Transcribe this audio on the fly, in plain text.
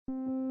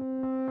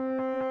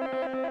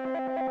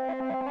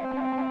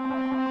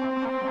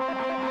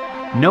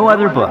No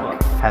other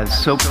book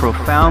has so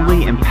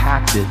profoundly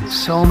impacted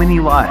so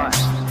many lives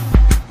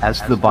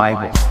as the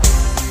Bible.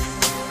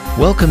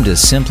 Welcome to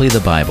Simply the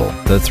Bible,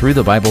 the Through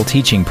the Bible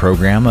teaching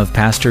program of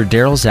Pastor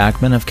Daryl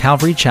Zachman of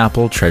Calvary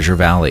Chapel, Treasure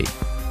Valley.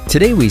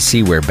 Today we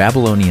see where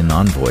Babylonian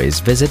envoys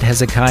visit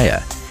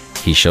Hezekiah.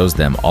 He shows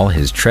them all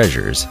his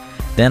treasures.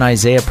 Then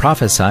Isaiah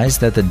prophesies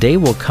that the day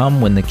will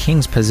come when the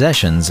king's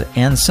possessions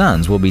and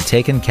sons will be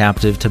taken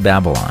captive to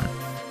Babylon.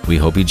 We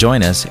hope you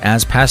join us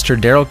as Pastor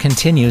Daryl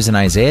continues in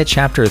Isaiah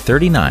chapter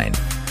 39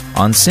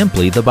 on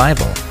Simply the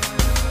Bible.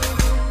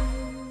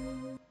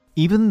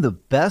 Even the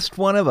best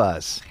one of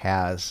us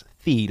has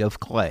feet of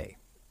clay.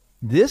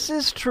 This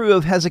is true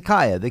of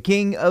Hezekiah, the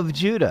king of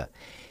Judah.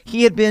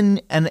 He had been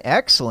an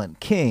excellent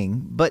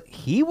king, but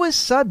he was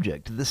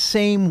subject to the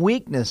same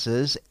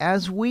weaknesses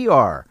as we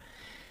are.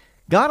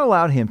 God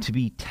allowed him to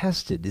be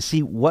tested to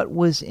see what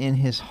was in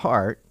his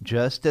heart,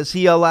 just as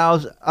he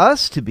allows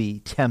us to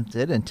be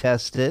tempted and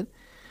tested.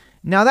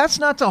 Now, that's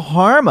not to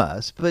harm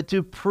us, but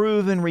to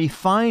prove and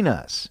refine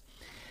us.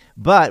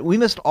 But we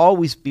must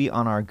always be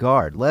on our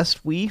guard,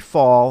 lest we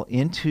fall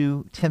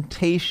into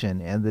temptation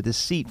and the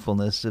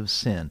deceitfulness of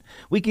sin.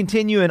 We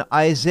continue in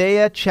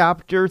Isaiah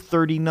chapter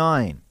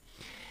 39.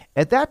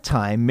 At that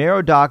time,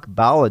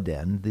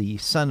 Merodach-Baladan, the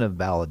son of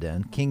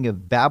Baladan, king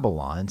of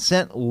Babylon,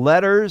 sent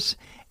letters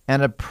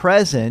and a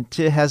present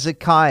to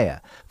Hezekiah,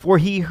 for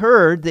he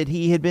heard that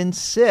he had been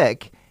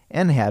sick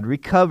and had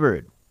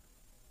recovered.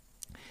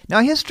 Now,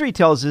 history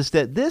tells us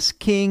that this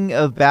king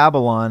of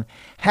Babylon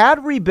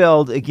had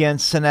rebelled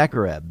against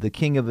Sennacherib, the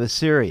king of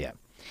Assyria.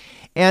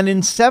 And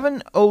in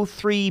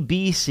 703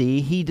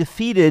 BC, he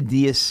defeated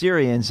the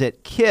Assyrians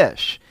at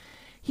Kish.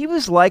 He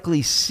was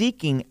likely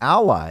seeking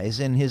allies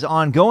in his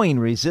ongoing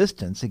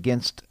resistance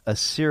against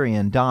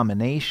Assyrian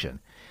domination.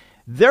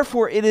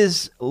 Therefore, it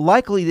is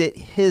likely that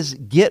his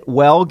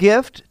get-well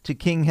gift to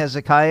King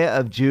Hezekiah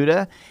of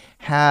Judah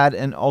had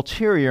an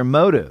ulterior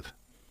motive.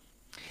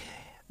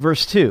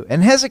 Verse 2,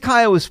 And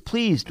Hezekiah was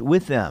pleased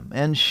with them,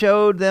 and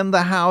showed them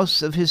the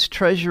house of his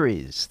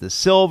treasuries, the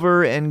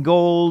silver and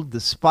gold, the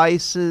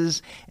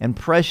spices and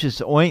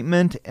precious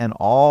ointment, and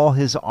all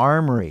his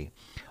armory.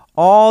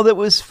 All that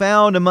was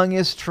found among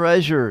his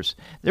treasures.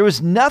 There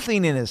was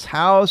nothing in his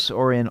house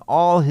or in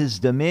all his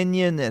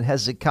dominion that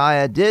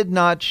Hezekiah did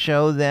not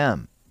show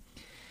them.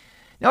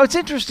 Now, it's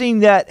interesting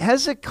that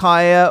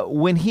Hezekiah,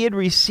 when he had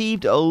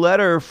received a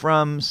letter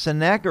from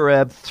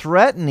Sennacherib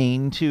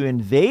threatening to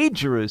invade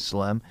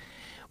Jerusalem,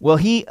 well,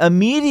 he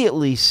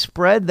immediately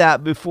spread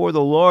that before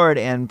the Lord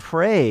and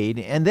prayed,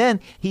 and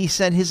then he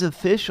sent his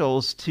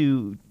officials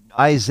to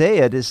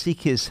Isaiah to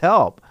seek his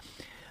help.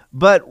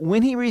 But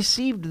when he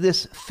received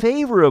this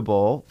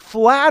favorable,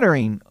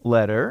 flattering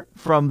letter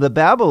from the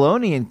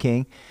Babylonian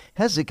king,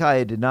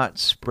 Hezekiah did not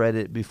spread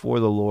it before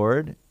the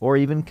Lord or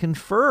even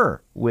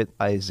confer with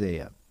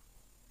Isaiah.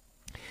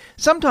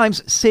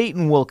 Sometimes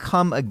Satan will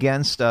come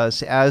against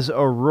us as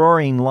a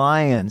roaring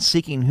lion,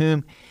 seeking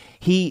whom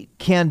he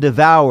can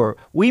devour.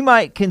 We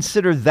might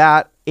consider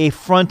that a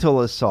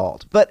frontal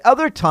assault, but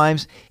other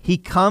times he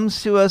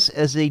comes to us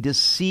as a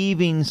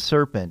deceiving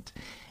serpent,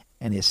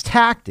 and his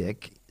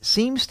tactic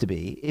seems to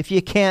be, if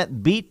you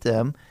can't beat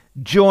them,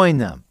 join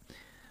them.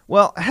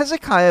 Well,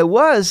 Hezekiah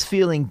was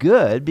feeling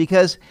good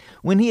because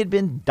when he had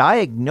been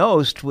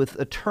diagnosed with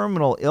a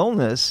terminal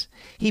illness,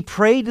 he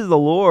prayed to the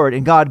Lord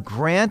and God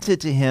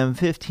granted to him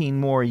 15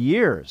 more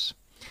years.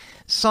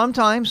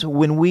 Sometimes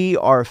when we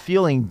are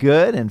feeling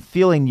good and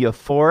feeling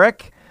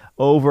euphoric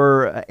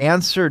over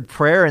answered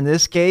prayer in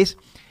this case,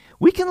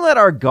 we can let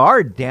our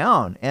guard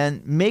down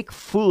and make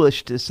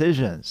foolish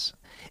decisions.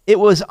 It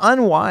was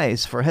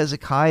unwise for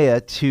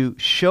Hezekiah to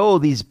show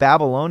these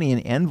Babylonian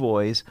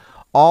envoys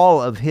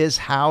all of his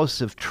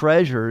house of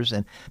treasures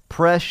and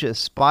precious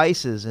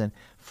spices and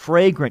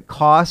fragrant,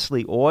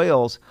 costly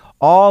oils,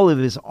 all of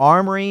his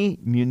armory,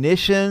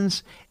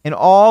 munitions, and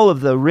all of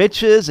the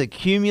riches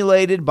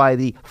accumulated by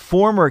the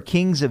former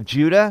kings of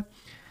Judah.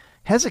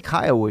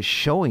 Hezekiah was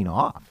showing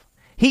off.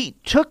 He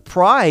took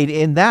pride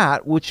in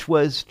that which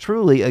was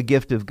truly a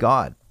gift of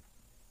God.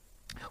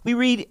 We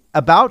read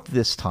about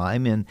this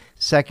time in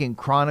 2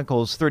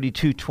 Chronicles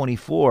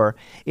 32:24.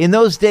 In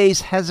those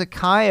days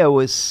Hezekiah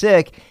was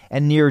sick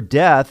and near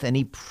death, and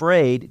he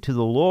prayed to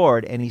the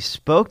Lord, and he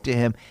spoke to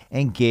him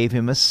and gave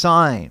him a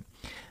sign.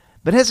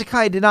 But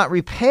Hezekiah did not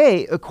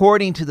repay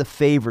according to the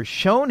favor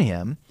shown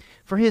him,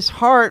 for his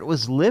heart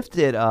was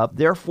lifted up.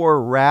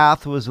 Therefore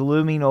wrath was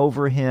looming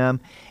over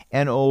him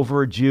and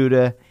over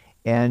Judah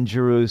and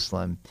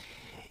Jerusalem.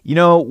 You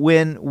know,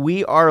 when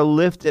we are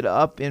lifted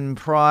up in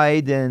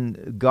pride,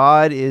 then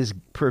God is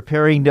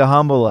preparing to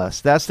humble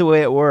us. That's the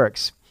way it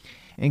works.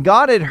 And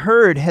God had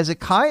heard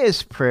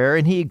Hezekiah's prayer,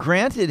 and he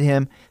granted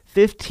him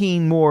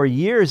 15 more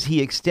years.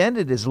 He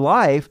extended his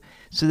life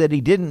so that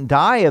he didn't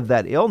die of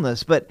that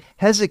illness. But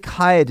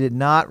Hezekiah did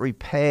not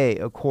repay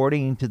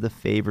according to the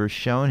favor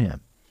shown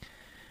him.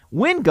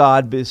 When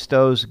God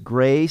bestows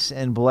grace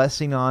and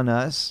blessing on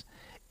us,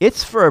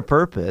 it's for a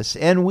purpose,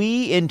 and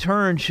we in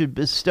turn should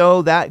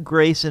bestow that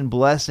grace and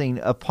blessing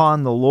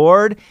upon the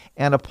Lord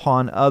and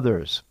upon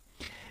others.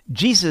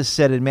 Jesus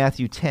said in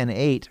Matthew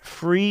 10:8,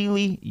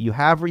 "Freely you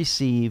have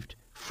received,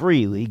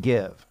 freely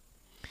give."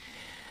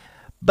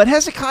 But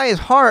Hezekiah's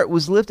heart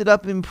was lifted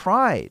up in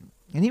pride,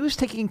 and he was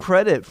taking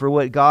credit for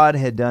what God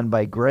had done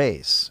by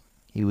grace.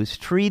 He was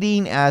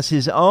treating as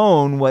his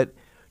own what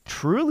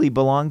truly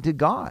belonged to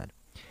God.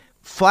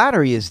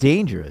 Flattery is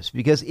dangerous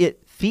because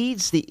it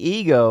feeds the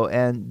ego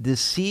and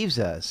deceives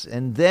us,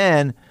 and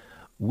then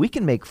we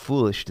can make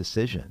foolish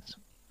decisions.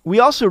 We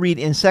also read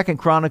in 2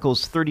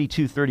 Chronicles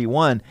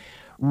 32:31,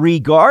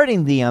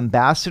 regarding the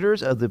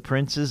ambassadors of the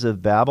princes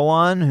of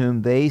Babylon,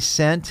 whom they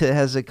sent to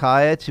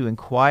Hezekiah to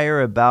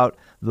inquire about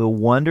the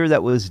wonder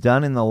that was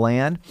done in the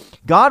land,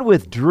 God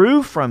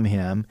withdrew from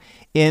him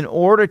in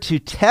order to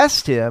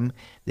test him,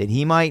 that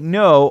he might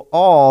know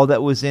all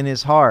that was in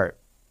his heart.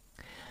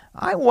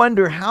 I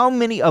wonder how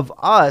many of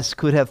us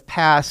could have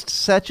passed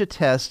such a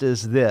test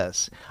as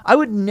this. I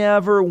would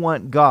never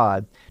want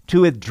God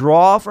to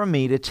withdraw from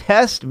me, to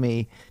test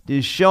me,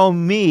 to show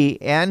me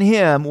and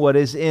him what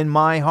is in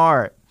my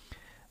heart.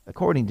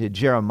 According to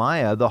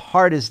Jeremiah, the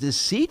heart is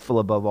deceitful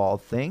above all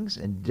things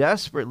and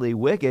desperately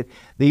wicked.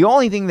 The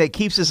only thing that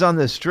keeps us on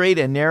the straight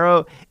and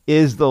narrow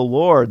is the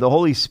Lord, the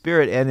Holy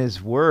Spirit, and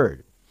his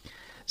word.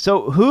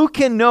 So who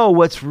can know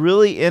what's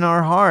really in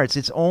our hearts?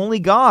 It's only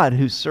God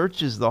who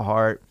searches the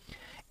heart,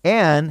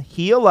 and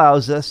he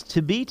allows us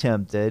to be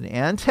tempted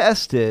and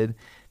tested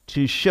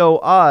to show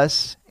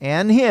us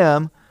and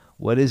him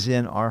what is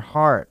in our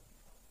heart.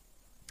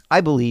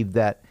 I believe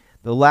that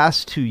the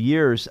last 2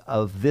 years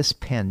of this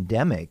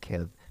pandemic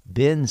have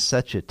been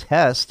such a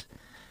test.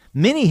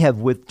 Many have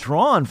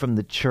withdrawn from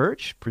the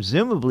church,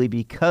 presumably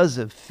because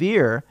of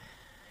fear,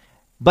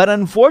 but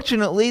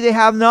unfortunately they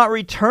have not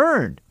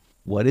returned.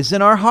 What is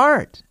in our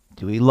heart?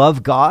 Do we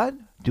love God?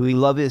 Do we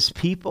love his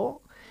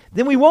people?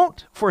 Then we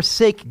won't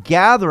forsake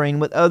gathering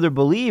with other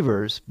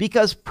believers,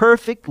 because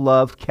perfect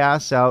love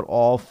casts out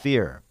all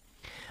fear.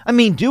 I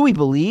mean, do we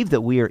believe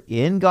that we are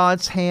in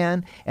God's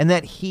hand and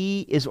that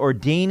he is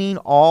ordaining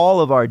all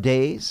of our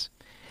days?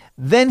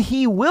 Then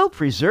he will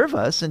preserve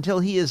us until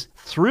he is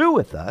through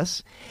with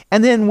us.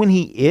 And then when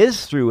he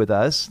is through with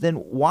us, then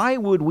why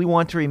would we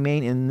want to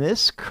remain in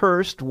this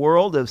cursed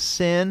world of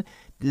sin,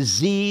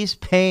 disease,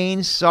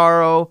 pain,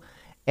 sorrow,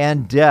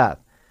 and death,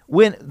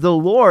 when the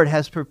Lord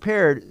has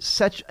prepared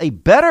such a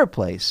better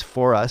place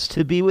for us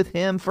to be with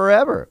him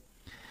forever?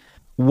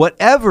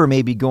 Whatever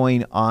may be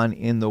going on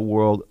in the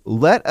world,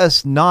 let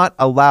us not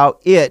allow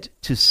it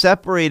to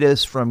separate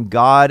us from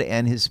God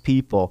and his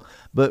people,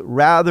 but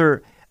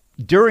rather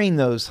during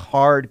those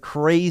hard,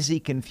 crazy,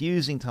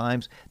 confusing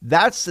times,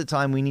 that's the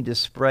time we need to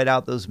spread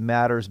out those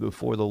matters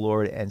before the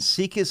Lord and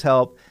seek his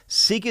help,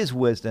 seek his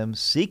wisdom,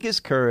 seek his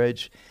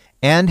courage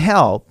and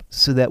help,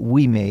 so that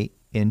we may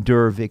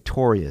endure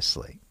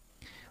victoriously.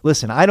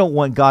 Listen, I don't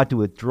want God to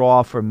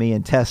withdraw from me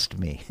and test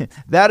me.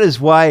 That is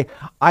why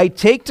I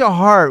take to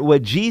heart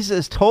what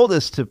Jesus told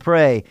us to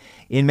pray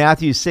in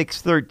Matthew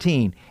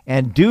 6:13,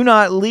 and do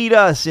not lead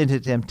us into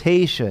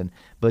temptation,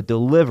 but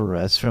deliver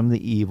us from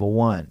the evil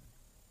one.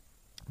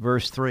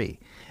 Verse 3,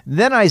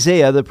 then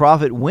Isaiah the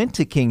prophet went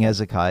to King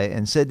Hezekiah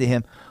and said to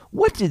him,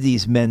 what did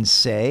these men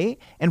say,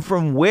 and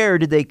from where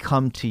did they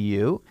come to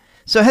you?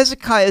 So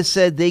Hezekiah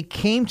said, they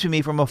came to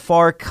me from a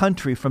far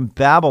country, from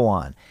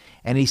Babylon.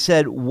 And he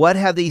said, what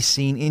have they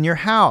seen in your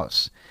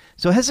house?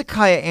 So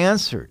Hezekiah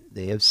answered,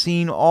 they have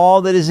seen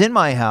all that is in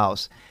my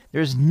house.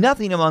 There is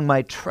nothing among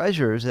my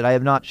treasures that I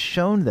have not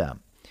shown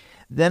them.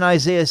 Then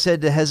Isaiah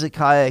said to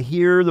Hezekiah,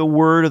 hear the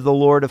word of the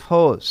Lord of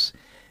hosts.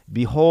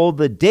 Behold,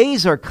 the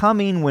days are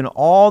coming when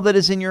all that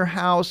is in your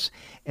house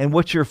and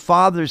what your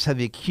fathers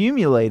have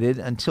accumulated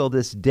until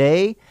this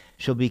day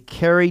shall be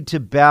carried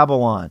to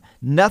Babylon.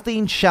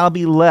 Nothing shall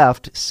be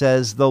left,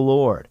 says the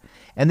Lord.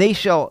 And they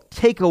shall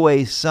take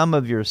away some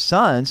of your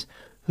sons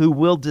who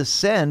will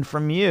descend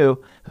from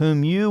you,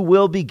 whom you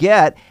will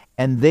beget,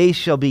 and they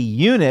shall be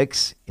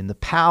eunuchs in the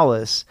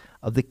palace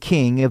of the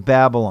king of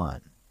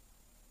Babylon.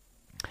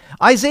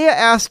 Isaiah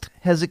asked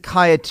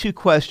Hezekiah 2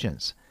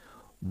 questions.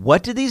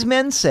 What did these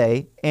men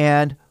say,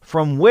 and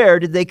from where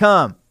did they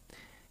come?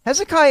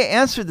 Hezekiah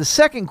answered the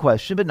second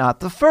question, but not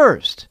the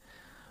first.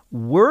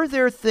 Were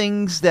there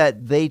things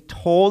that they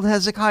told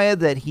Hezekiah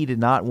that he did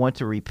not want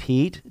to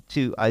repeat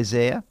to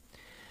Isaiah?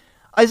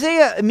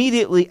 Isaiah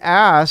immediately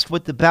asked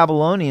what the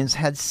Babylonians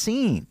had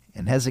seen,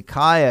 and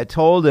Hezekiah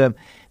told him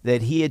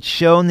that he had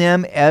shown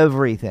them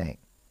everything.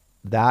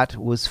 That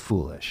was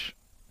foolish.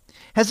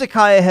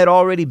 Hezekiah had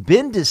already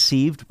been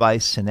deceived by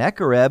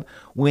Sennacherib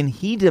when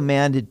he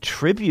demanded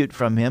tribute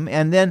from him,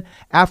 and then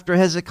after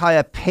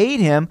Hezekiah paid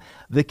him,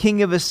 the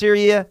king of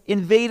Assyria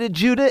invaded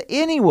Judah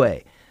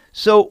anyway.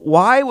 So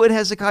why would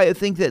Hezekiah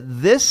think that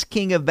this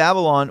king of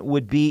Babylon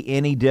would be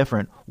any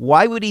different?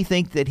 Why would he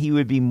think that he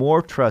would be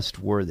more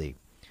trustworthy?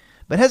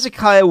 But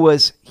Hezekiah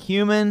was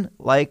human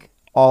like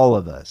all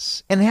of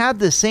us and had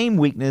the same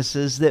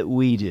weaknesses that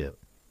we do.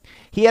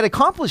 He had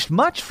accomplished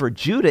much for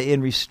Judah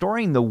in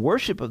restoring the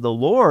worship of the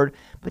Lord,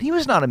 but he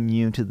was not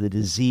immune to the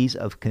disease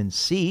of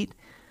conceit.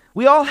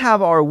 We all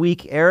have our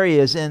weak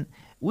areas, and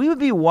we would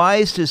be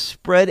wise to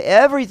spread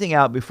everything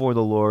out before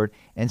the Lord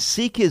and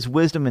seek His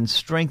wisdom and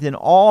strength in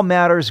all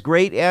matters,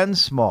 great and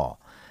small.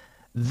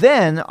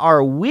 Then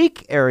our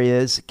weak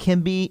areas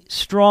can be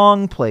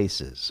strong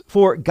places,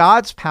 for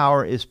God's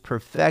power is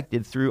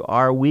perfected through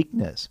our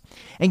weakness,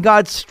 and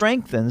God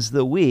strengthens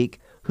the weak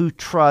who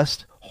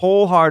trust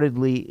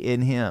wholeheartedly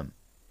in Him.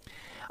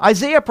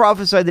 Isaiah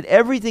prophesied that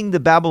everything the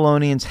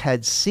Babylonians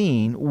had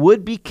seen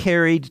would be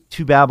carried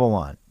to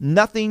Babylon.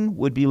 Nothing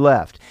would be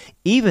left.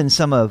 Even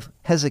some of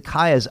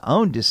Hezekiah's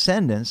own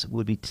descendants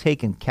would be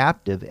taken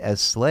captive as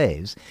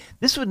slaves.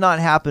 This would not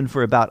happen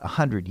for about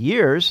 100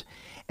 years,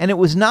 and it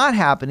was not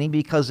happening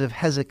because of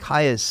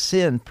Hezekiah's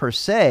sin per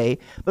se,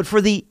 but for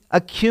the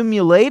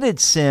accumulated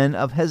sin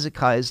of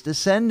Hezekiah's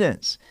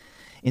descendants.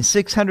 In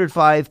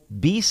 605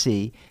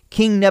 BC,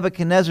 King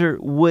Nebuchadnezzar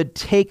would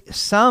take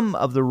some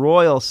of the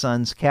royal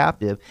sons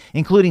captive,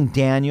 including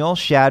Daniel,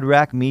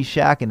 Shadrach,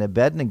 Meshach, and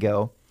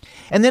Abednego.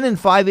 And then in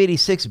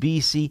 586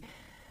 BC,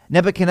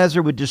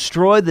 Nebuchadnezzar would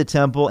destroy the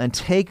temple and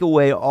take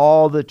away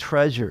all the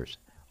treasures.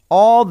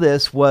 All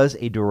this was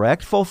a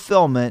direct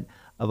fulfillment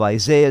of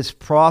Isaiah's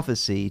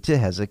prophecy to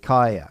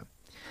Hezekiah.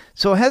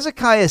 So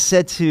Hezekiah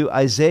said to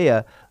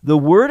Isaiah, "The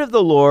word of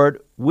the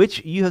Lord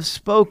which you have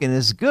spoken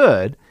is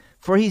good,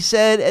 for he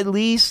said, at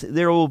least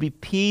there will be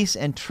peace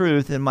and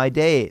truth in my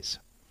days."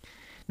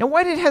 Now,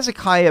 why did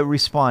Hezekiah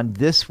respond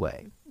this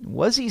way?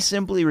 Was he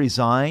simply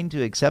resigned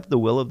to accept the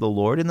will of the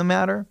Lord in the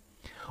matter?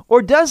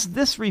 Or does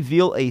this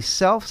reveal a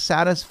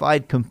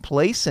self-satisfied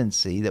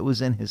complacency that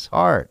was in his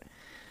heart?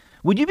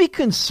 Would you be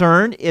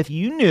concerned if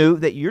you knew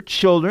that your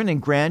children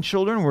and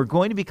grandchildren were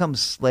going to become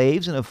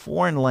slaves in a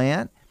foreign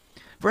land?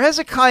 For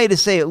Hezekiah to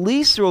say, "At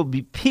least there will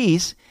be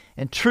peace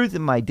and truth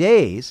in my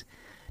days,"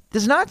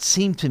 does not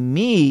seem to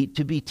me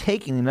to be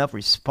taking enough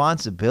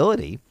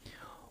responsibility.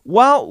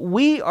 While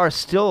we are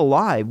still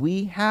alive,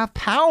 we have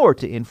power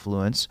to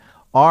influence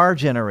our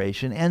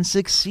generation and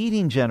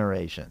succeeding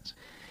generations.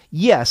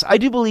 Yes, I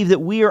do believe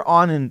that we are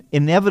on an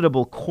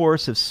inevitable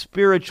course of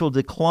spiritual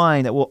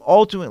decline that will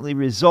ultimately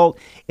result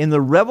in the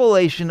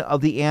revelation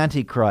of the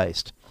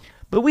Antichrist.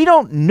 But we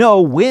don't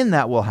know when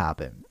that will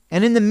happen.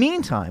 And in the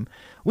meantime,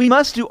 we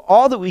must do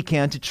all that we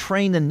can to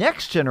train the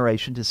next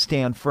generation to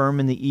stand firm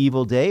in the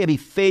evil day and be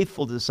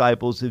faithful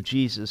disciples of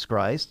Jesus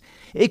Christ.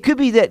 It could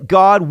be that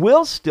God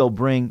will still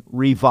bring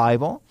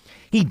revival.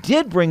 He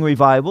did bring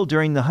revival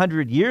during the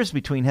 100 years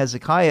between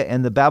Hezekiah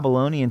and the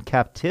Babylonian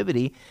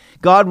captivity.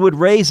 God would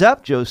raise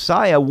up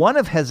Josiah, one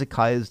of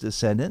Hezekiah's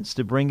descendants,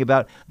 to bring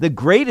about the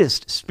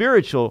greatest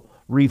spiritual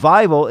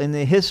revival in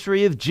the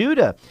history of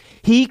Judah.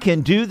 He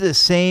can do the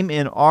same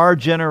in our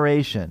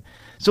generation.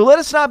 So let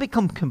us not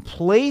become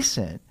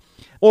complacent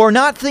or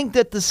not think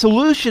that the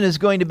solution is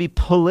going to be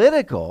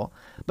political,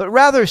 but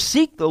rather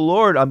seek the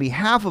Lord on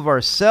behalf of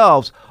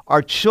ourselves,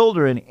 our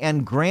children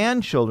and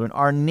grandchildren,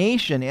 our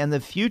nation, and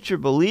the future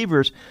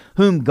believers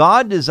whom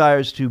God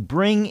desires to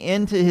bring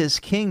into His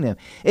kingdom.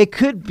 It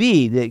could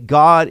be that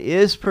God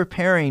is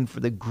preparing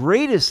for the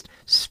greatest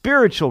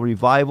spiritual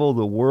revival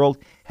the world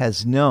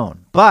has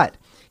known. But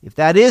if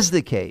that is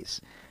the case,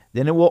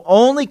 then it will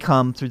only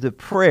come through the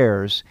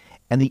prayers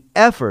and the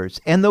efforts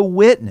and the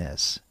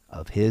witness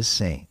of His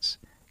saints.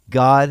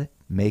 God,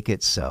 make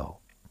it so.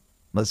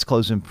 Let's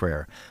close in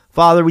prayer.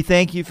 Father, we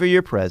thank You for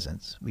Your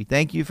presence. We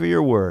thank You for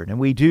Your word. And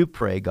we do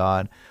pray,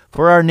 God,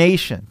 for our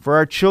nation, for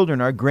our children,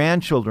 our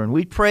grandchildren.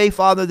 We pray,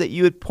 Father, that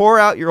You would pour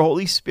out Your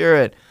Holy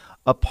Spirit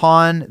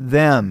upon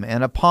them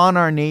and upon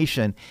our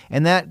nation,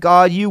 and that,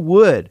 God, You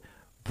would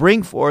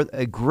bring forth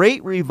a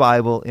great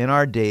revival in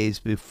our days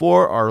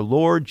before our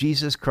Lord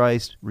Jesus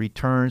Christ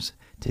returns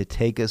to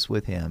take us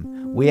with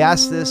Him. We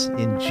ask this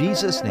in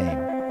Jesus' name.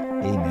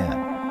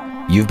 Amen.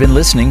 You've been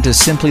listening to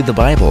Simply the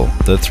Bible,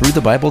 the Through the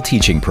Bible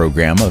teaching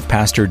program of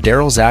Pastor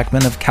Daryl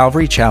Zachman of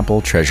Calvary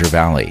Chapel, Treasure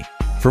Valley.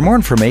 For more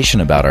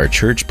information about our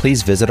church,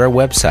 please visit our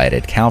website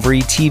at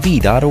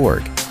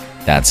calvarytv.org.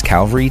 That's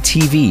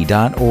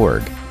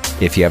calvarytv.org.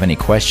 If you have any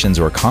questions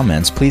or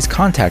comments, please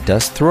contact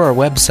us through our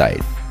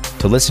website.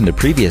 To listen to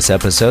previous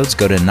episodes,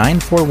 go to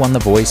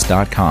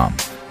 941thevoice.com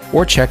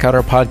or check out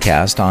our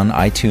podcast on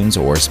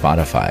iTunes or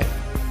Spotify.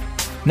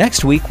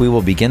 Next week, we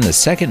will begin the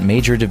second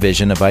major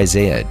division of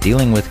Isaiah,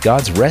 dealing with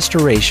God's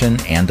restoration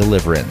and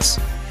deliverance.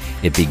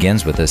 It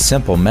begins with a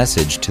simple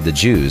message to the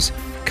Jews,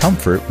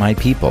 "Comfort my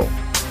people."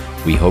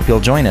 We hope you'll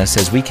join us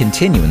as we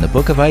continue in the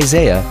book of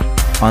Isaiah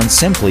on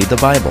Simply the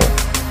Bible.